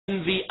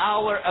the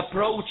hour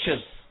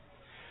approaches,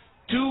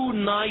 two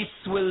nights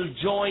will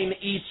join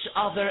each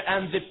other,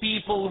 and the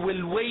people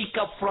will wake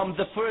up from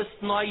the first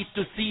night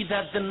to see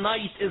that the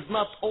night is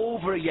not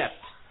over yet.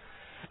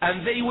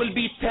 And they will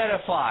be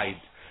terrified,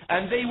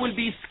 and they will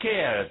be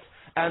scared,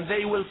 and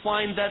they will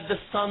find that the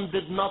sun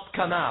did not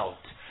come out.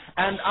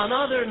 And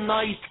another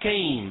night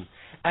came,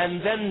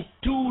 and then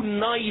two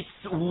nights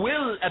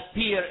will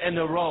appear in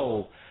a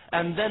row.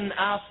 And then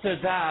after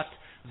that,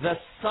 the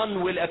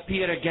sun will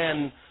appear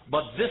again,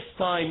 but this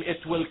time it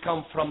will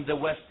come from the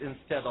west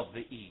instead of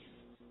the east.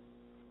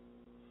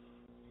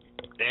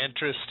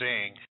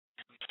 Interesting.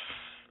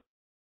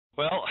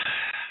 Well,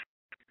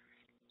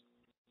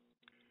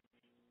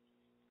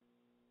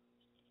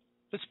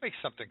 let's make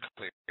something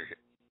clear here.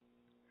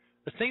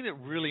 The thing that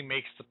really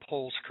makes the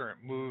pole's current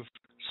move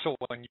so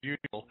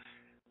unusual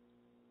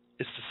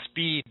is the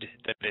speed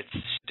that it's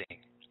shifting.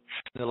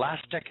 In the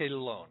last decade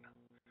alone,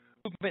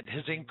 movement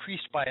has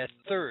increased by a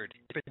third.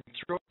 It's been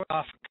thrown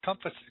off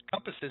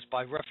compasses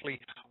by roughly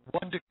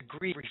 1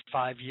 degree every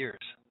 5 years.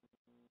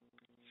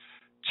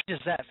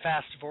 Changes that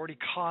fast have already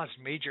caused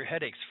major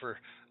headaches for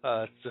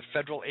the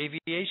Federal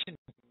Aviation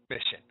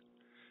Mission.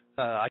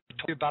 I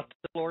told you about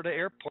the Florida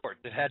airport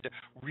that had to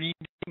rename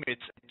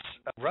its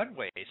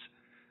runways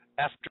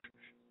after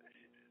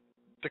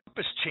the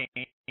compass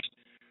changed.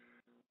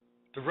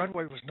 The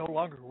runway was no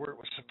longer where it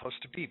was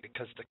supposed to be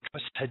because the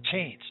compass had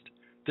changed.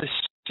 This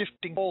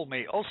shifting pole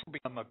may also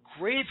become a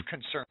grave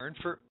concern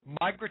for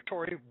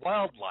migratory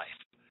wildlife,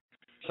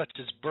 such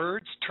as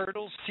birds,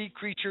 turtles, sea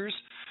creatures,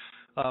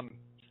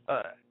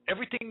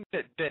 everything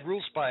that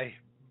rules by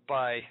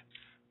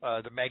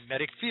the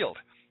magnetic field.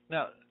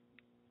 Now,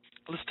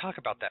 let's talk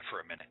about that for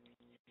a minute.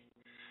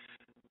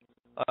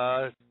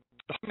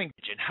 The homing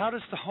pigeon. How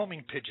does the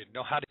homing pigeon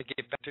know how to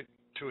get back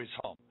to his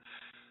home?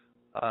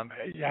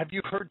 Have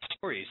you heard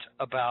stories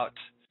about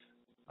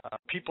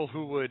people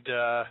who would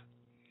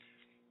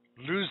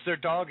lose their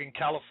dog in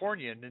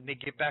California, and then they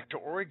get back to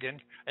Oregon,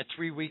 and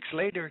 3 weeks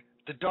later,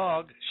 the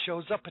dog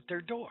shows up at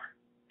their door?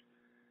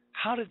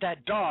 How did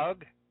that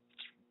dog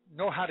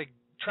know how to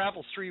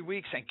travel 3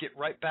 weeks and get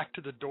right back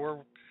to the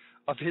door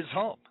of his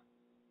home?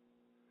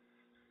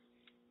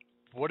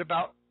 What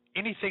about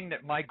anything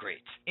that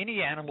migrates,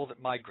 any animal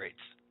that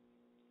migrates?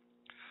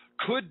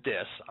 Could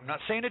this, I'm not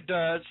saying it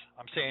does,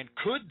 I'm saying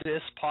could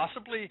this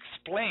possibly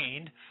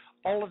explain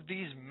all of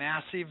these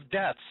massive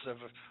deaths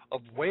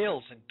of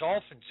whales and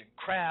dolphins and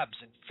crabs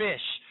and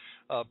fish,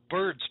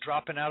 birds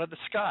dropping out of the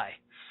sky?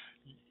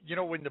 You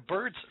know, when the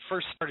birds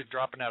first started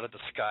dropping out of the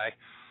sky,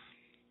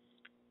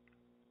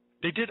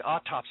 they did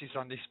autopsies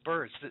on these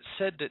birds that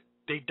said that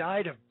they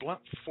died of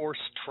blunt force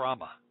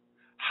trauma.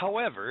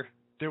 However,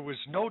 there was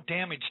no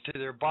damage to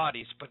their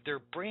bodies, but their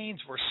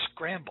brains were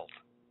scrambled.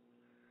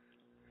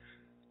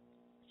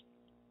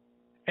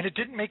 And it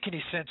didn't make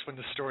any sense when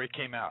the story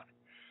came out.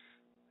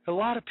 A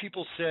lot of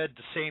people said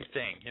the same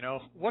thing. You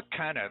know, what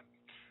kind of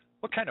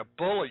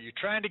bull are you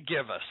trying to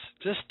give us?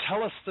 Just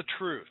tell us the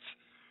truth.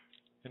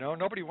 You know,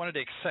 nobody wanted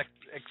to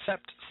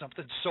accept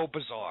something so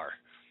bizarre.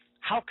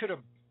 How could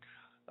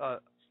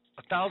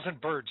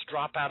 1,000 birds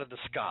drop out of the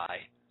sky,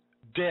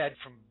 dead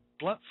from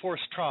blunt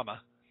force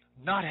trauma,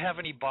 not have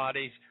any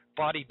body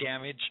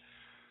damage,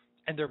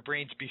 and their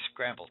brains be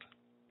scrambled?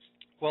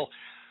 Well,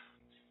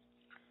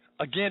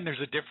 again, there's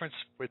a difference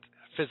with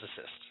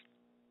physicists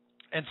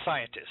and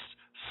scientists.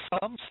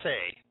 Some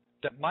say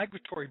that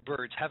migratory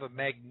birds have a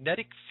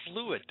magnetic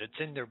fluid that's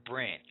in their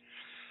brain,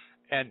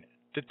 and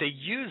that they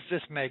use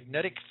this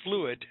magnetic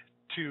fluid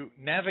to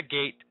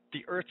navigate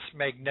the Earth's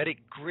magnetic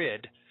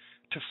grid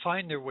to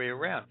find their way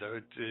around.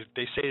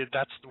 They say that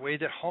that's the way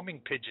that homing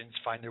pigeons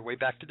find their way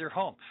back to their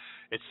home.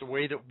 It's the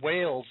way that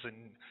whales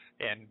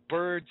and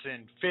birds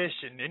and fish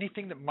and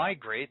anything that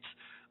migrates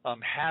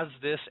has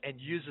this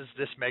and uses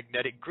this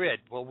magnetic grid.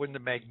 Well, when the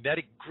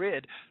magnetic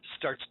grid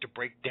starts to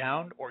break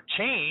down or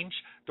change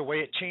the way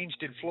it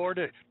changed in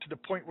Florida to the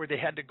point where they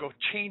had to go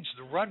change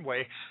the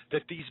runway,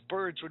 that these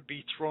birds would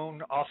be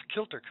thrown off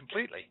kilter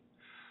completely.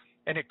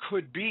 And it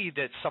could be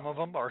that some of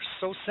them are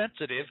so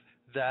sensitive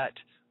that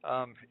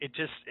it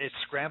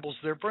scrambles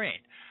their brain.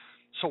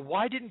 So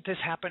why didn't this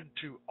happen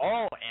to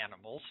all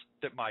animals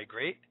that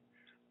migrate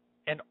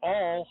and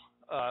all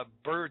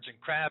birds and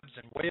crabs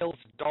and whales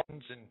and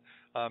dolphins and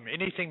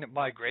anything that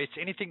migrates,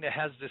 anything that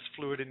has this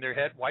fluid in their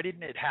head? Why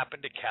didn't it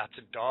happen to cats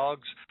and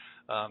dogs?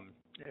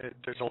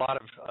 There's a lot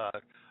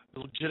of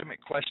legitimate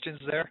questions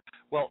there.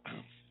 Well,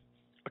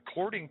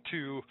 according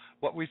to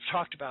what we've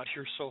talked about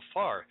here so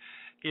far,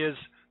 is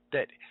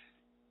that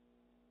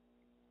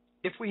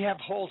if we have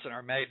holes in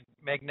our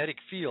magnetic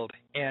field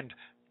and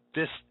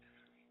this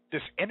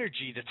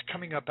energy that's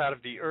coming up out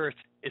of the Earth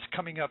is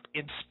coming up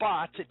in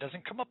spots, it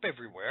doesn't come up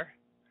everywhere.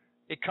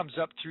 It comes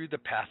up through the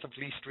path of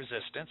least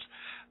resistance,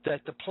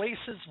 that the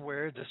places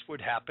where this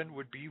would happen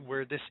would be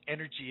where this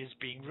energy is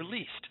being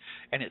released.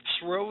 And it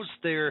throws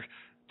their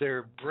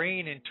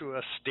brain into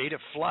a state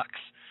of flux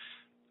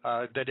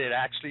that it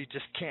actually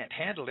just can't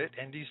handle it.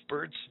 And these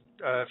birds,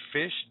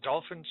 fish,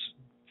 dolphins,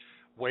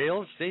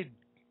 whales, they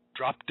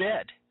drop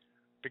dead.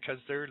 because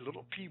their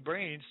little pea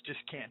brains just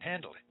can't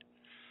handle it.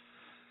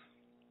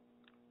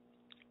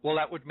 Well,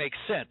 that would make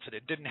sense, and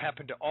it didn't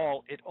happen to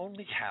all. It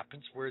only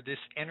happens where this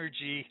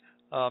energy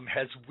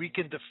has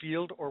weakened the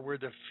field, or where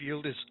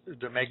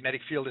the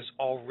magnetic field is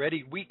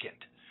already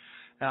weakened.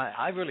 Now,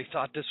 I really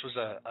thought this was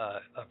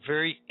a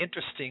very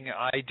interesting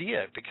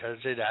idea, because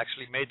it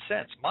actually made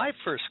sense. My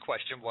first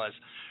question was,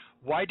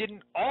 why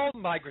didn't all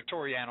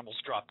migratory animals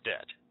drop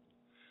dead?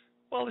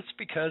 Well, it's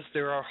because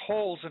there are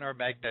holes in our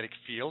magnetic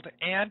field,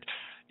 and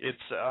it's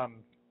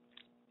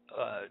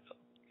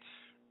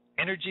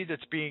energy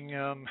that's being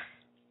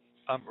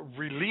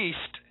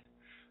released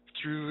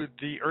through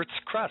the Earth's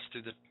crust,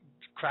 through the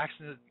cracks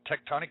in the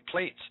tectonic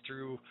plates,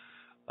 through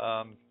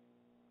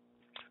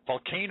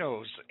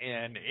volcanoes,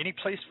 and any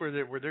place where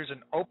there's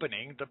an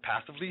opening, the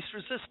path of least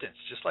resistance.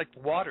 Just like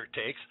water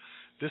takes,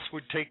 this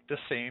would take the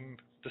same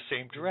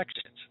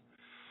directions.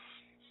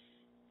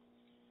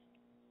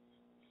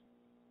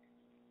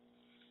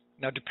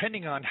 Now,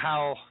 depending on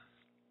how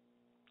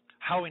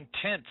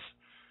intense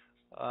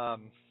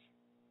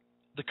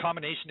the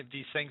combination of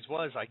these things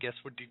was, I guess,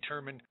 would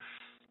determine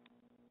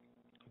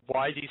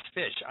why these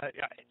fish.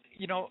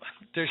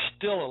 There's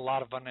still a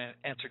lot of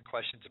unanswered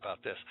questions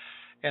about this.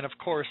 And of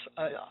course,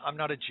 I'm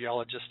not a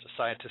geologist, a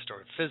scientist,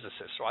 or a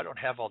physicist, so I don't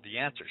have all the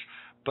answers.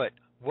 But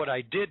what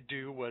I did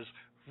do was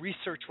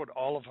research what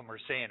all of them are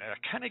saying, and I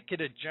kind of get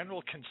a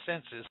general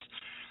consensus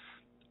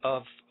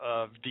of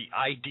the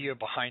idea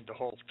behind the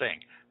whole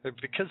thing.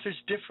 Because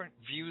there's different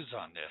views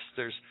on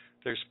this.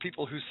 There's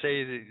people who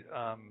say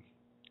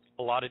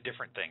a lot of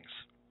different things,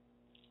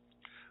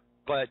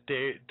 but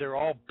they're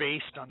all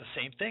based on the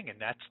same thing, and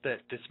that's that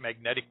this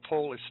magnetic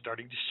pole is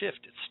starting to shift.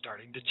 It's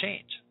starting to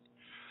change.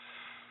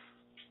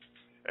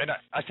 And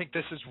I think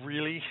this is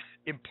really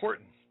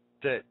important,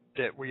 that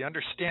we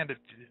understand that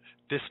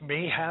this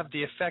may have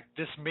the effect,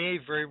 this may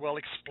very well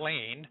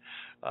explain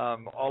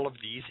all of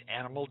these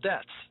animal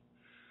deaths.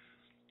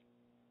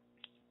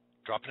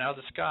 Dropping out of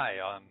the sky,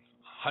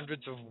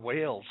 hundreds of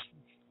whales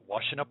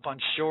washing up on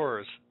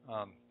shores.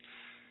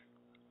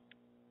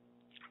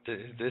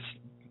 This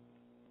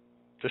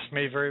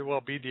may very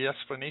well be the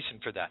explanation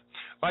for that.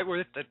 All right, we're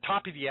at the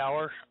top of the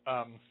hour.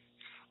 I'm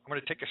going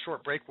to take a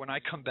short break. When I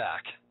come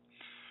back,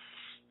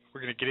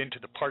 we're going to get into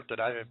the part that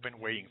I have been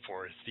waiting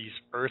for, is these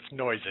earth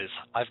noises.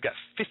 I've got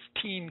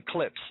 15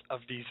 clips of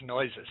these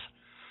noises.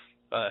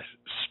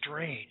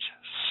 Strange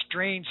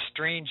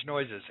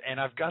noises. And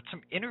I've got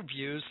some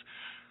interviews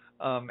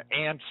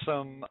and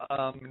some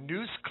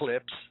news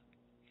clips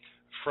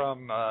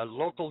from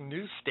local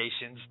news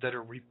stations that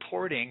are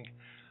reporting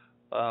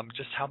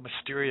just how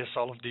mysterious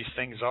all of these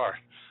things are.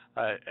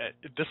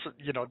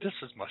 This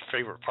is my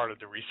favorite part of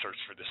the research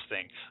for this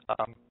thing.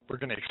 We're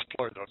going to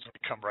explore those when we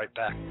come right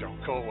back. Don't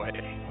go away.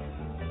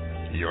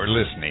 You're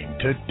listening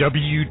to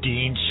W.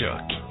 Dean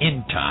Shook,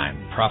 In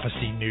Time,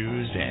 Prophecy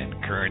News,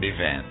 and Current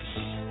Events.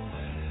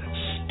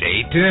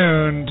 Stay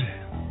tuned.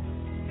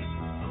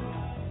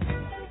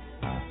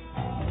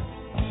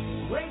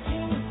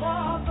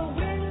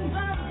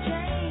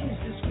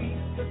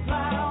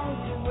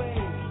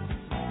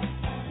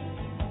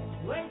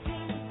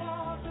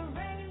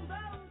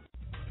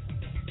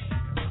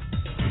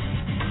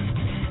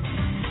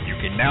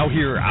 Now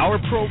hear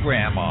our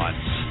program on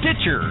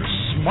Stitcher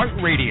Smart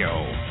Radio.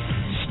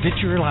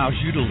 Stitcher allows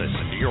you to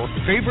listen to your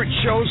favorite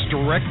shows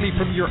directly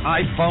from your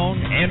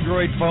iPhone,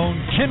 Android phone,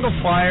 Kindle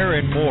Fire,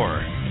 and more.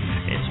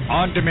 It's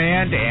on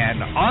demand and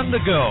on the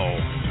go.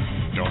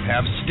 Don't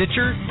have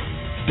Stitcher?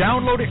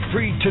 Download it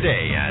free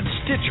today at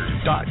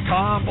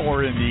Stitcher.com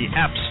or in the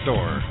App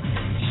Store.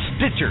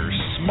 Stitcher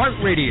Smart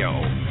Radio,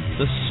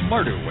 the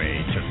smarter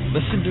way to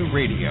listen to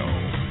radio.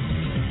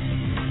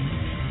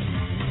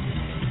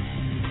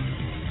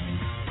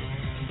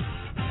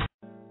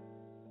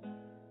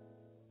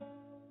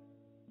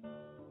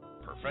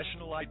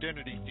 Professional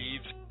identity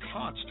thieves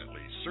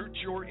constantly search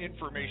your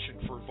information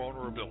for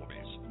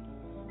vulnerabilities.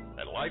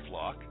 At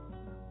LifeLock,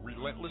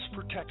 relentless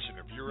protection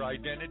of your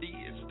identity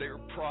is their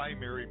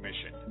primary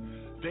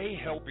mission. They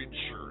help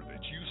ensure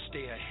that you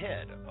stay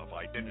ahead of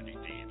identity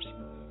thieves.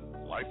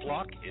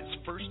 LifeLock is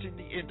first in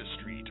the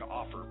industry to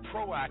offer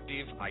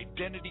proactive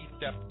identity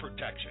theft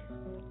protection.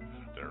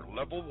 They're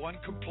Level 1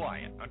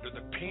 compliant under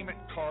the Payment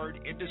Card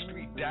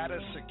Industry Data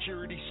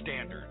Security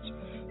Standards.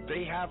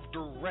 They have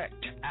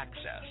direct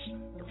access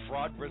to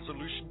fraud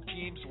resolution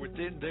teams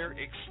within their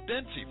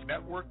extensive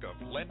network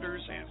of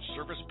lenders and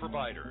service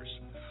providers.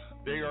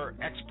 They are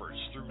experts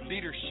through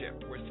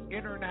leadership with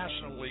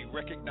internationally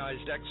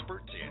recognized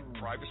experts in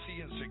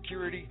privacy and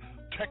security,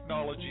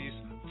 technologies,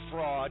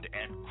 fraud,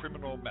 and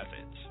criminal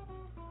methods.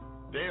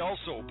 They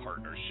also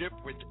partnership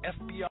with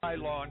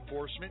FBI law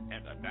enforcement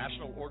and the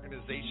National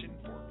Organization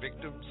for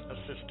Victims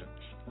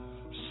Assistance.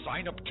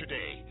 Sign up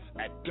today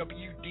at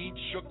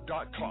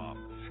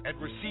WDeanShook.com and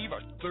receive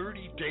a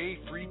 30-day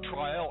free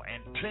trial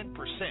and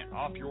 10%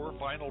 off your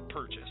final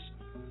purchase.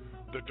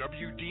 The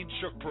W. Dean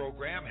Shook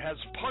program has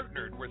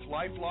partnered with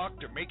LifeLock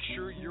to make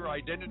sure your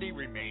identity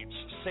remains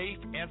safe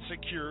and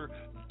secure,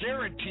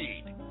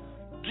 guaranteed.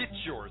 Get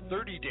your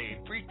 30-day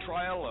free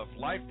trial of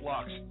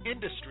LifeLock's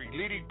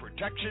industry-leading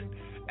protection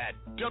at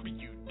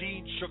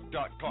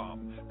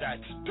wdeanshook.com.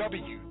 That's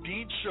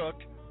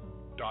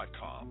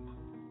wdeanshook.com.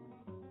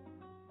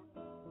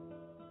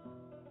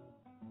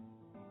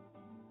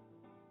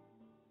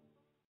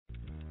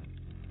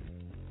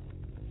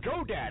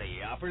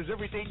 GoDaddy offers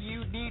everything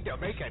you need to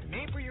make a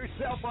name for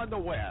yourself on the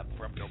web,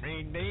 from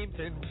domain names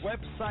and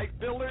website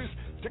builders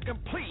to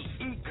complete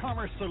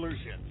e-commerce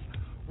solutions.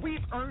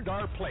 We've earned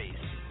our place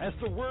as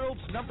the world's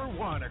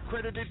 #1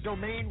 accredited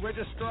domain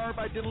registrar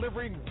by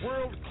delivering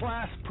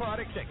world-class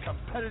products at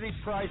competitive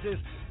prices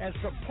and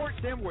support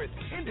them with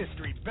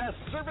industry best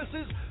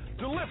services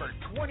delivered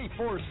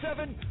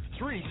 24/7,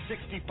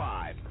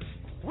 365.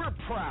 We're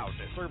proud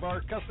to serve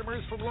our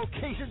customers from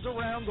locations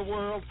around the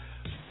world.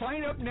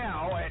 Sign up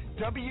now at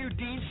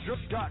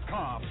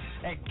wdeanshook.com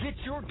and get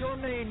your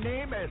domain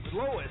name as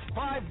low as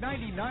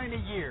 $5.99 a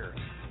year.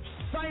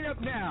 Sign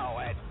up now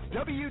at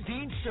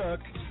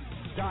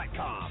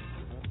wdeanshook.com.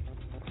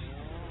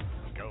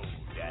 Go,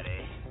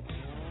 Daddy.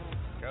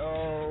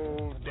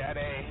 Go,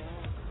 Daddy.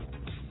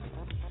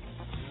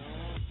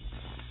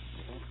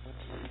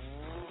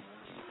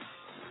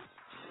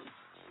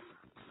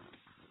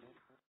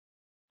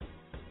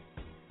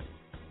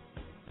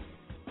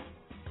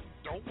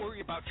 Don't worry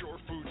about your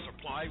food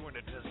supply when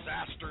a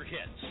disaster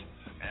hits.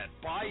 At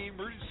Buy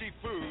Emergency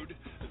Food,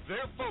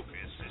 their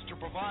focus is to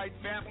provide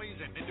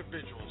families and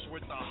individuals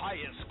with the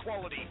highest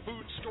quality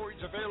food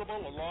storage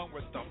available, along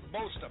with the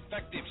most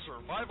effective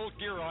survival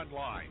gear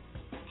online.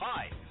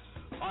 Hi,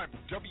 I'm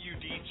W.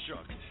 Dean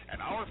Shook,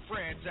 and our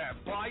friends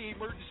at Buy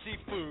Emergency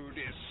Food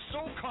is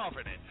so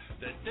confident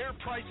that their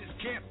prices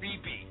can't be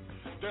beat.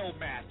 They'll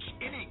match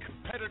any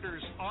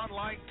competitor's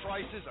online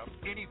prices of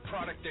any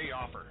product they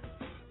offer.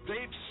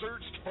 They've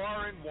searched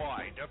far and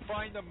wide to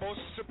find the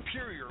most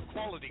superior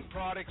quality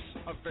products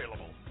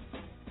available.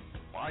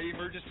 Buy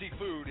Emergency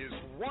Food is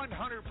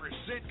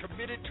 100%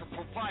 committed to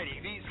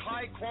providing these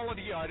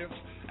high-quality items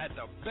at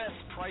the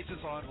best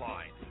prices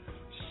online.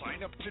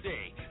 Sign up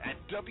today at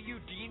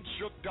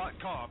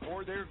wdeanshook.com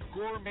for their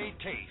gourmet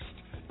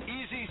taste,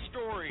 easy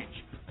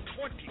storage,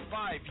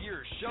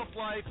 25-year shelf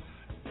life,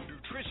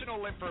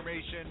 nutritional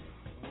information,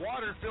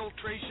 water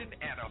filtration,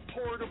 and a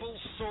portable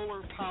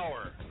solar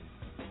power.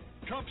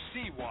 Come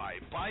see why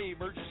Buy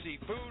Emergency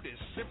Food is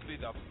simply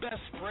the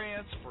best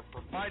brands for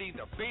providing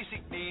the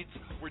basic needs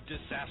when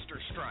disaster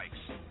strikes.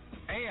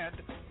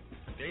 And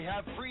they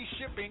have free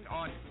shipping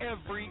on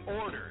every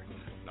order.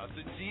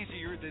 Nothing's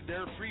easier than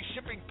their free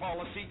shipping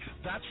policy.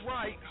 That's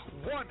right,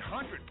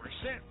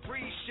 100%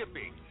 free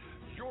shipping.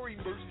 Your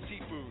emergency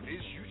food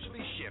is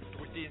usually shipped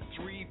within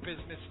 3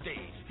 business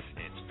days.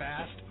 It's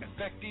fast,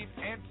 effective,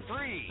 and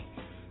free.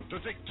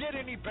 Does it get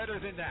any better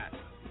than that?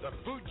 The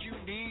food you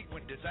need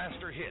when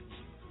disaster hits.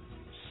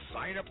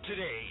 Sign up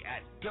today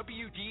at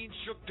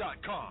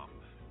wdeanshook.com.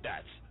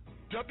 That's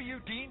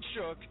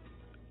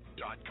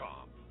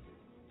wdeanshook.com.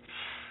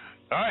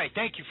 All right,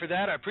 thank you for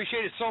that. I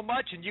appreciate it so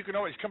much, and you can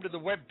always come to the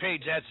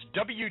webpage. That's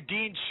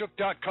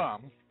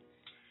wdeanshook.com.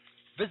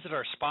 Visit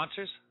our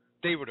sponsors.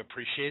 They would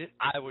appreciate it.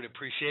 I would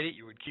appreciate it.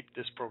 You would keep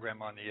this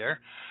program on the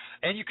air.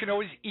 And you can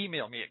always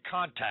email me at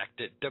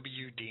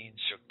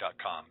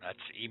contact@wdeanshook.com. That's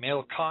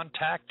email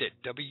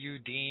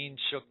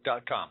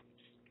contact@wdeanshook.com.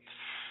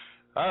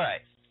 All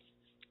right.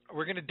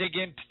 We're going to dig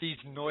into these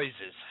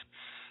noises.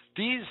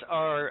 These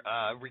are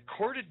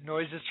recorded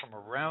noises from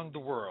around the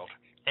world.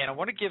 And I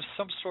want to give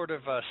some sort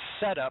of a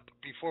setup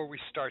before we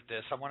start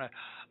this. I want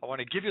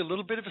to give you a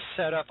little bit of a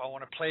setup. I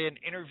want to play an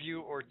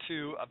interview or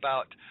two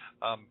about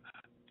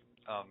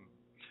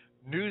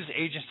news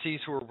agencies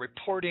who are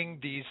reporting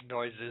these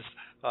noises,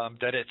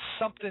 that it's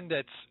something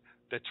that's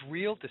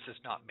real. This is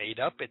not made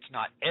up. It's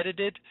not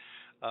edited.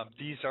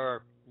 These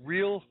are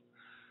real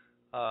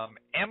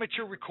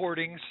amateur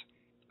recordings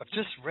of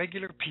just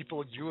regular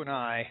people, you and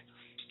I,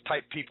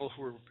 type people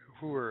who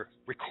are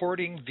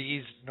recording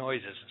these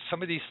noises.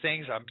 Some of these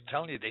things, I'm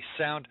telling you, they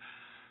sound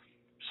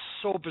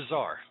so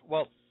bizarre.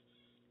 Well,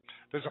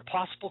 there's a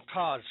possible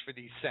cause for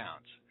these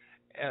sounds.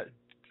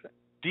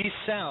 These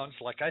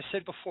sounds, like I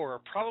said before, are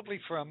probably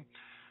from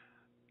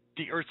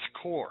the Earth's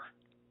core.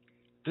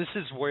 This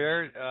is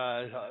where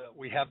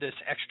we have this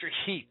extra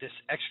heat, this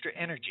extra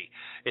energy.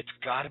 It's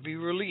got to be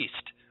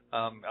released.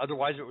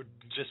 Otherwise, it would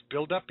just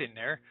build up in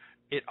there.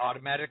 It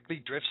automatically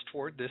drifts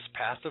toward this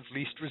path of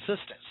least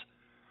resistance.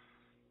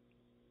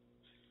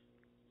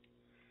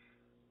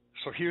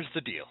 So here's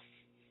the deal.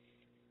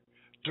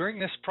 During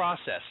this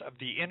process of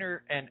the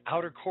inner and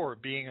outer core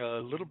being a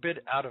little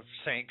bit out of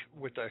sync,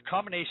 with a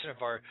combination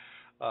of our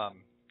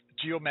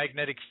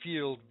geomagnetic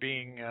field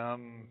being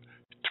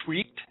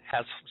tweaked,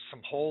 has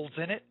some holes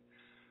in it.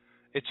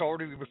 It's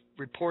already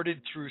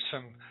reported through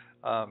some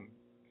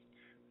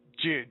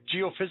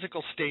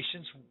geophysical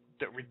stations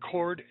that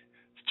record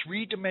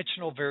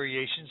 3-dimensional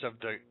variations of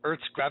the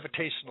Earth's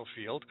gravitational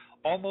field,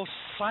 almost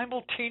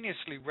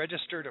simultaneously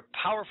registered a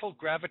powerful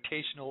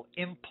gravitational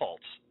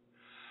impulse.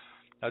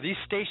 Now, these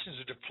stations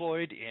are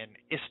deployed in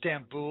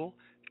Istanbul,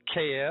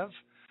 Kiev,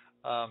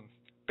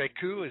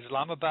 Baku,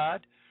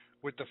 Islamabad,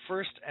 with the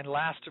first and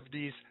last of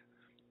these